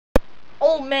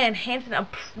old man Hanson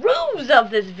approves of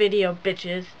this video,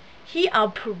 bitches. He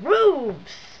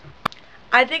approves.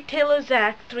 I think Taylor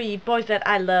Zach 3, Boys That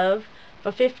I Love,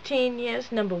 for 15 years,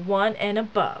 #1 and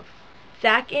above.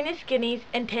 Zach in his skinnies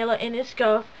and Taylor in his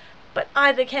scarf, but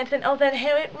Isaac Hanson, oh that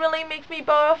hair, it really makes me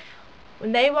barf.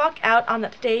 When they walk out on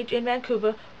that stage in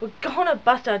Vancouver, we're gonna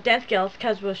bust our dance skills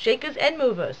 'cause we're shakers and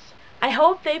movers. I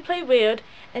hope they play Weird,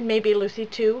 and maybe Lucy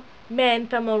too, Man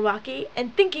from Milwaukee,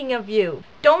 and Thinking of You.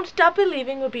 Don't Stop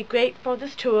Believing would be great for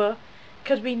this tour,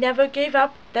 'cause we never gave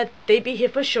up that they'd be here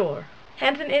for sure.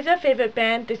 Hanson is our favorite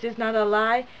band, this is not a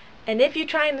lie, and if you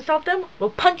try and insult them, we'll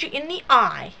punch you in the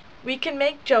eye. We can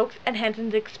make jokes at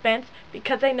Hanson's expense,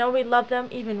 because I know we love them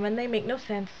even when they make no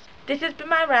sense. This has been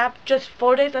my rap, just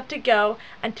 4 days left to go,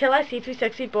 until I see 3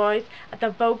 sexy boys at the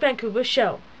Vogue Vancouver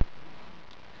show.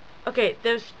 Okay,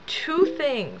 there's 2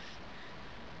 things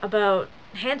about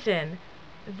Hanson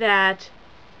that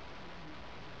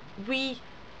we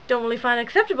don't really find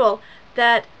acceptable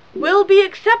that will be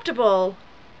acceptable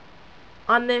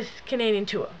on this Canadian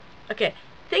tour. Okay,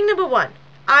 thing number 1,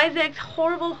 Isaac's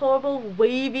horrible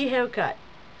wavy haircut.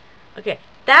 Okay,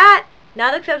 that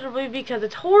not acceptable because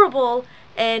it's horrible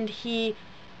and he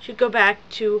should go back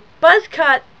to buzz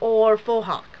cut or full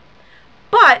hawk.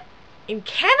 But in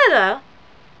Canada,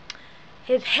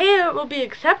 his hair will be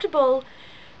acceptable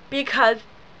because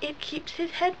it keeps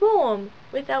his head warm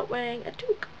without wearing a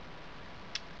toque.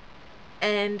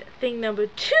 And thing number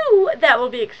 2 that will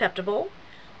be acceptable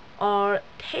are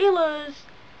Taylor's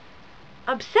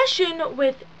obsession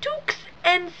with toques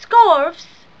and scarves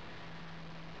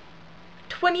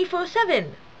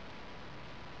 24/7.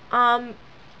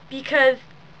 Because,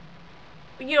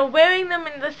 you know, wearing them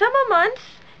in the summer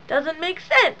months doesn't make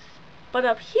sense. But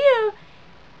up here,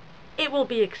 it will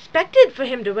be expected for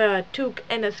him to wear a toque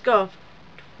and a scarf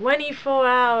 24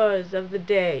 hours of the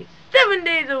day, 7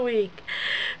 days a week.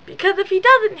 Because if he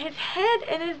doesn't, his head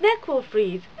and his neck will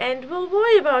freeze, and we'll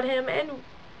worry about him, and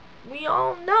we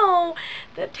all know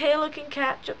that Taylor can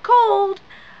catch a cold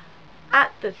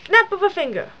at the snap of a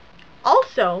finger.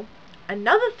 Also,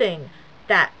 another thing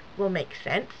that will make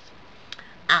sense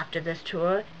after this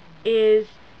tour is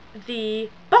the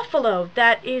buffalo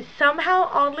that is somehow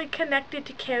oddly connected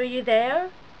to Carry You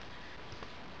There.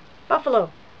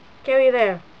 Buffalo, Carry You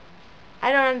There.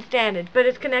 I don't understand it, but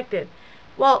it's connected.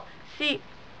 Well, see,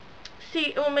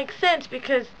 it will make sense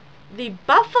because the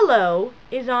buffalo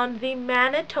is on the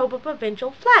Manitoba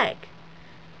provincial flag.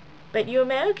 But you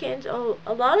Americans, oh,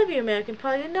 a lot of you Americans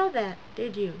probably didn't know that,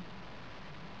 did you?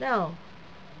 No.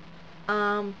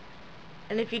 And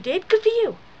if you did, good for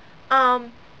you.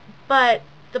 But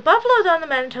the buffalo's on the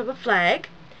Manitoba flag,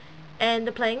 and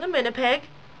they're playing in Winnipeg,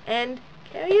 and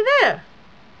Carry You There.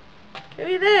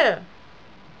 Carry You There.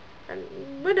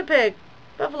 And Winnipeg,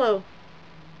 buffalo.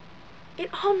 It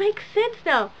all makes sense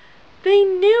now. They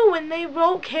knew when they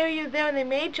wrote Carry You There and they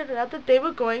made sure that they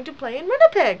were going to play in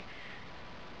Winnipeg.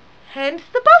 Hence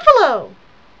the buffalo.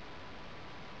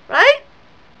 Right?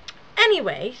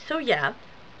 Anyway, so yeah,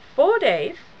 4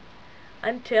 days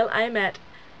until I'm at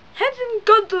Hanson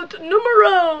concert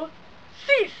numero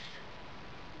 6.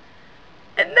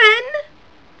 And then,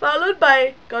 followed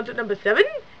by concert number 7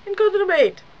 and concert number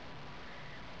 8.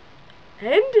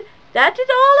 And that is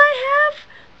all I have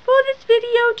for this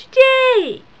video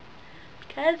today,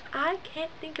 because I can't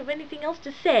think of anything else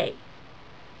to say.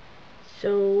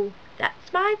 So,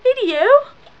 that's my video.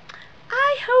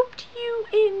 I hoped you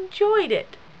enjoyed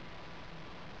it.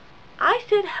 I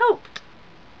said hoped.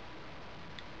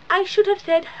 I should have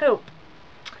said hope.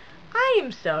 I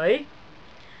am sorry.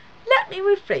 Let me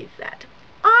rephrase that.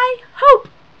 I hope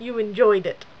you enjoyed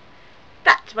it.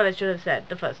 That's what I should have said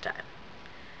the first time.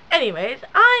 Anyways,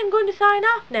 I'm going to sign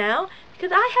off now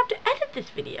because I have to edit this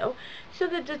video so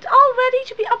that it's all ready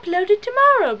to be uploaded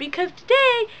tomorrow, because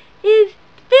today is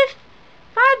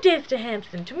 5 days to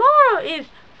Hanson. Tomorrow is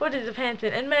 4 days of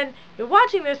Hanson, and when you're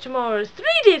watching this, tomorrow is 3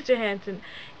 days to Hanson.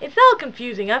 It's all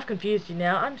confusing. I've confused you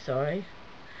now. I'm sorry.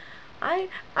 I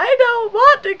don't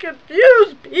want to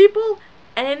confuse people,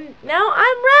 and now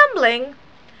I'm rambling.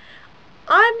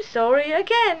 I'm sorry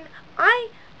again. I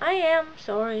am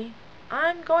sorry.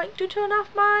 I'm going to turn off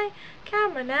my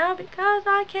camera now because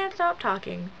I can't stop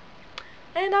talking.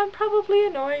 And I'm probably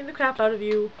annoying the crap out of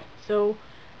you. So,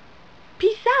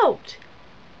 peace out.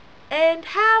 And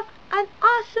have an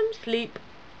awesome sleep.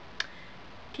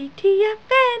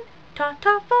 TTFN.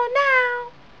 Ta-ta for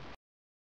now.